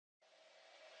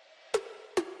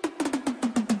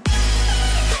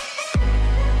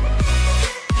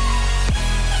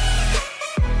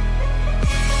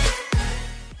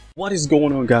What is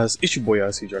going on, guys? It's your boy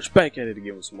icjosh back at it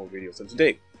again with some more videos, and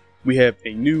today we have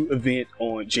a new event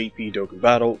on JP Dokkan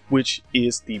Battle, which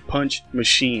is the Punch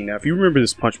Machine. Now, if you remember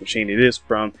this Punch Machine, it is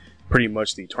from pretty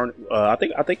much the tournament. I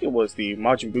think it was the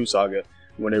Majin Buu saga,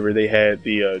 whenever they had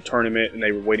the tournament and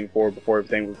they were waiting for it before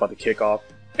everything was about to kick off,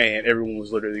 and everyone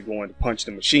was literally going to punch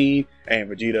the machine, and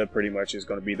Vegeta pretty much is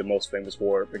going to be the most famous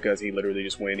for it because he literally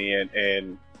just went in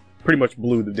and pretty much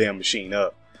blew the damn machine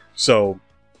up. So,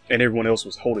 and everyone else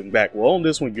was holding back. Well, on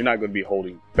this one, you're not going to be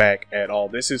holding back at all.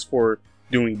 This is for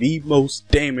doing the most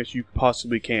damage you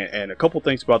possibly can. And a couple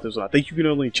things about this one, I think you can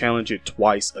only challenge it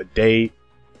twice a day.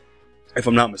 If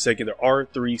I'm not mistaken, there are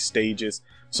 3 stages.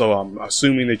 So I'm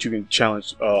assuming that you can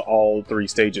challenge all 3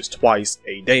 stages twice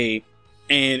a day.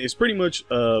 And it's pretty much,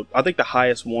 I think the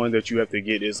highest one that you have to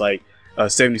get is like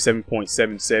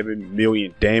 77.77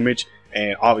 million damage.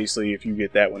 And obviously, if you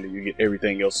get that one, then you get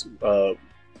everything else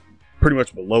pretty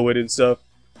much below it and stuff.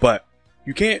 But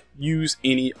you can't use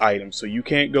any items, so you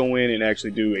can't go in and actually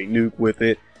do a nuke with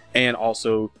it. And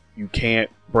also, you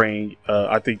can't bring,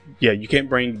 you can't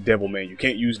bring Devilman. You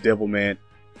can't use Devilman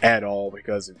at all,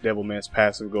 because if Devilman's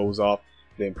passive goes off,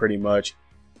 then pretty much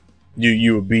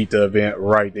you would beat the event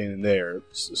right then and there.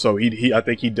 So I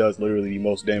think he does literally the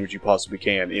most damage you possibly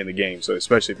can in the game. So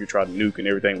especially if you try to nuke and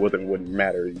everything with him, it wouldn't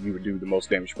matter. You would do the most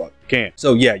damage you possibly can.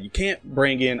 So yeah, you can't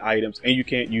bring in items and you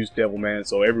can't use Devilman.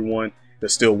 So everyone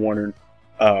is still wondering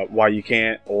why you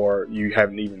can't, or you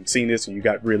haven't even seen this and you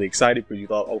got really excited because you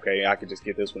thought, okay, I could just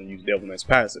get this one and use Devilman's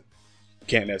passive. You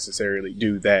can't necessarily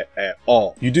do that at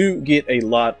all. You do get a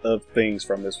lot of things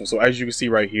from this one. So as you can see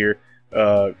right here,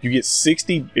 you get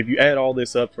 60, if you add all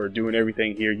this up for doing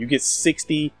everything here, you get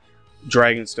 60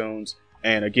 Dragon Stones.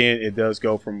 And again, it does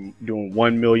go from doing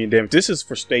 1 million damage. This is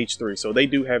for stage 3, so they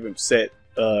do have them set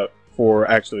for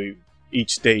actually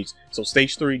each stage. So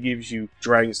stage 3 gives you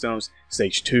Dragon Stones,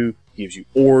 stage 2 gives you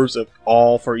orbs of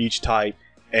all for each type,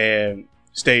 and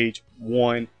stage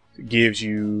 1 gives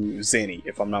you Zenny,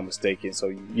 if I'm not mistaken. So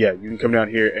yeah, you can come down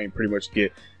here and pretty much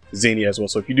get Zenny as well.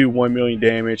 So if you do 1 million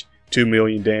damage, 2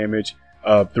 million damage,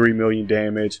 3 million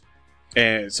damage,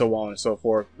 and so on and so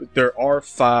forth. There are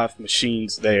 5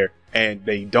 machines there, and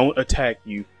they don't attack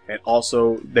you, and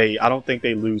also I don't think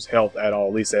they lose health at all,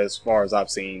 at least as far as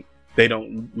I've seen. They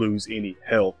don't lose any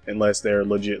health unless they're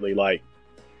legitimately like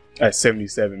at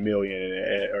 77 million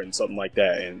or something like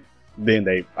that, and then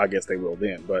I guess they will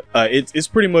then. But it's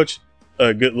pretty much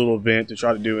a good little event to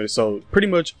try to do it. So pretty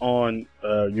much on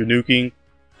your nuking,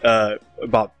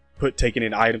 about taking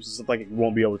in items and stuff like it, you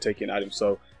won't be able to take in items.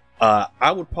 So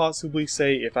I would possibly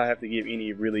say, if I have to give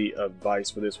any really advice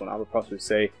for this one, I would possibly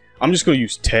say I'm just going to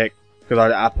use tech, because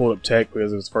I pulled up tech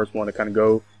because it was the first one to kind of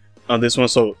go on this one.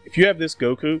 So if you have this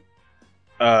Goku,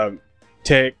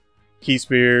 tech, key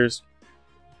spears,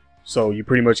 so you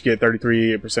pretty much get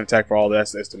 33% attack for all that.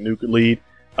 That's the nuke lead.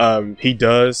 He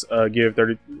does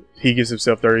he gives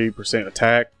himself 30%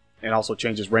 attack, and also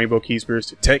changes Rainbow Key Spears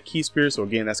to Tech Key Spears. So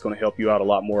again, that's going to help you out a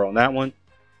lot more on that one.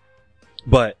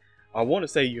 But I want to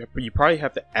say you probably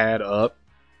have to add up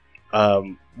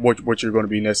what you're going to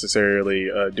be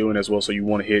necessarily doing as well. So you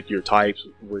want to hit your types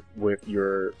with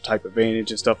your type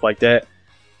advantage and stuff like that.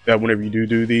 That whenever you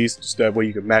do these, just that way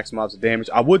you can maximize the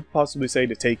damage. I would possibly say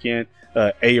to take in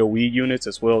AoE units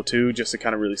as well too, just to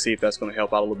kind of really see if that's going to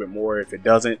help out a little bit more. If it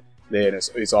doesn't, then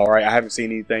it's all right. I haven't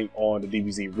seen anything on the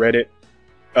DBZ Reddit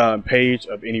page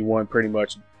of anyone pretty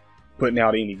much putting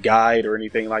out any guide or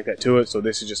anything like that to it. So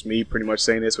this is just me pretty much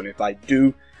saying this. And if I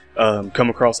do come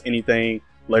across anything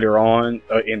later on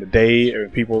in the day, or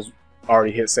people's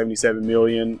already hit 77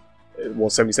 million, well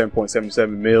 77.77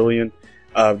 million,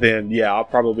 then yeah, I'll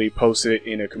probably post it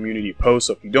in a community post.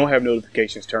 So if you don't have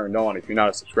notifications turned on, if you're not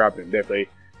a subscriber, then definitely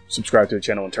subscribe to the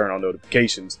channel and turn on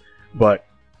notifications. But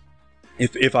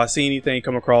if I see anything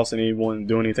come across and anyone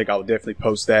doing anything, I will definitely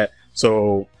post that.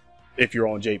 So if you're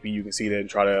on JP, you can see that and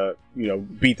try to,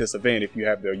 beat this event if you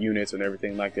have the units and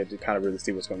everything like that to kind of really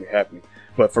see what's going to be happening.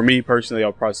 But for me personally,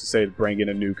 I'll probably say to bring in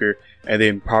a nuker, and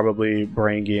then probably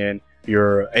bring in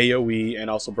your AoE, and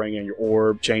also bring in your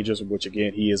orb changers, which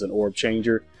again, he is an orb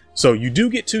changer. So you do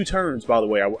get 2 turns, by the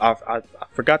way. I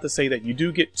forgot to say that you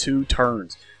do get 2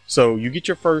 turns. So you get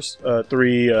your first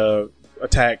 3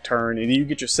 attack turn, and then you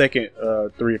get your second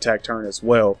 3 attack turn as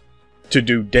well to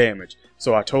do damage.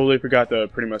 So I totally forgot to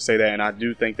pretty much say that, and I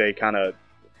do think they kind of,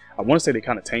 I want to say they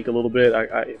kind of tank a little bit,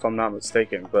 if I'm not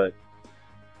mistaken. But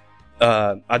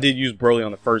I did use Broly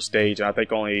on the first stage, and I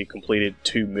think only completed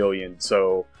 2 million.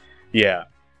 So yeah,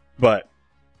 but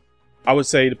I would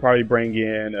say to probably bring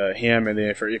in him, and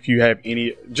then if you have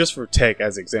any, just for tech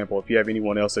as example, if you have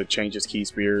anyone else that changes key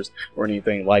spears or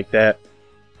anything like that,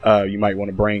 You might want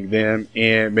to bring them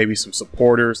in, maybe some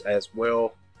supporters as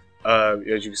well. As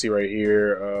you can see right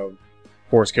here,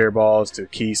 Force Care Balls to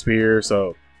Key Spear.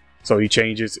 So he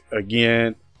changes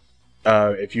again.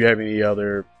 If you have any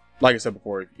other, like I said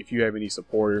before, if you have any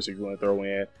supporters if you want to throw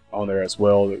in on there as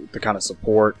well to kind of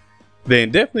support,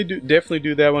 then definitely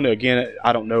do that one. Again,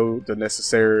 I don't know the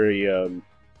necessary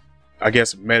I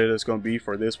guess meta that's going to be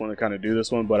for this one to kind of do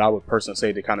this one, but I would personally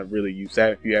say to kind of really use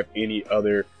that. If you have any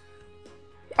other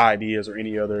ideas or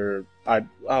any other,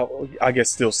 I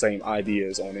guess still same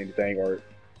ideas on anything or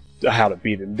how to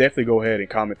beat them, definitely go ahead and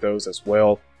comment those as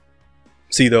well.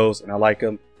 See those and I like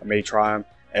them. I may try them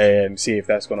and see if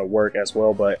that's going to work as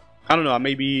well, but I don't know. I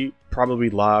may be probably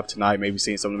live tonight, maybe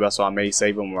seeing something about, so I may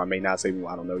save them or I may not save them.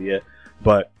 I don't know yet,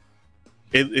 but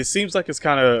it seems like it's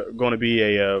kind of going to be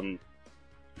a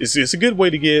it's a good way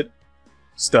to get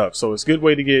stuff. So it's a good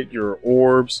way to get your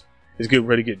orbs. It's a good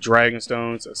way to get dragon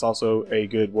stones. It's also a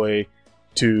good way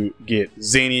to get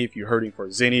Zenny if you're hurting for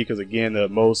Zenny, because again, the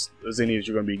most Zenny that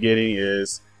you're going to be getting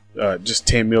is just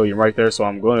 10 million right there. So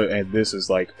I'm going to, and this is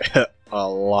like a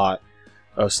lot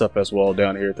of stuff as well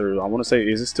down here through. I want to say,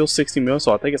 is it still 60 million?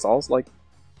 So I think it's also like,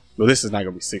 well, this is not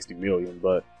going to be 60 million,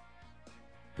 but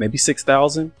maybe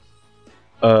 6,000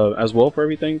 as well for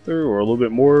everything through, or a little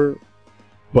bit more.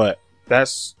 But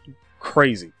that's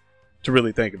crazy to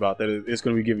really think about, that it's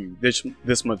going to be giving you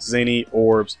this much Zenny,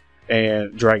 orbs,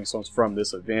 and dragon stones from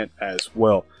this event as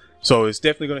well. So it's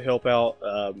definitely going to help out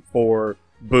for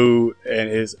Boo and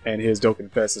his Dokkan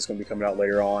Fest that's going to be coming out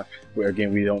later on. Where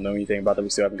again, we don't know anything about that. We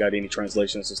still haven't got any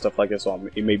translations and stuff like that. So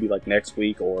it may be like next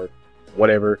week or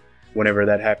whatever. Whenever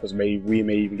that happens, we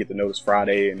may even get the notice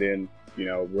Friday, and then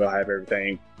we'll have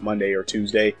everything Monday or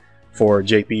Tuesday for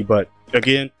JP. But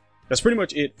again, that's pretty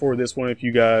much it for this one. If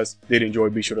you guys did enjoy,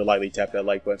 be sure to lightly tap that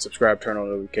like button, subscribe, turn on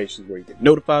notifications where you get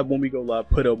notified when we go live,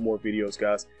 put up more videos,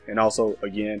 guys. And also,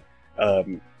 again,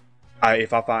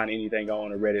 if I find anything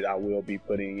on Reddit, I will be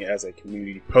putting it as a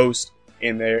community post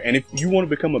in there. And if you want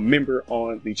to become a member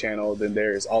on the channel, then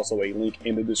there is also a link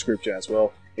in the description as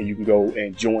well. And you can go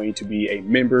and join to be a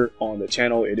member on the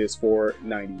channel. It is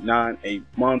 $4.99 a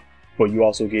month. But you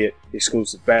also get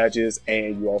exclusive badges,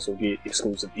 and you also get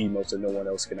exclusive emotes that no one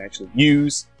else can actually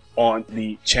use on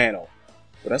the channel.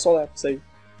 But that's all I have to say.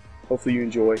 Hopefully you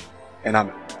enjoy, and I'm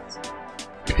out, guys.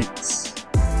 Peace.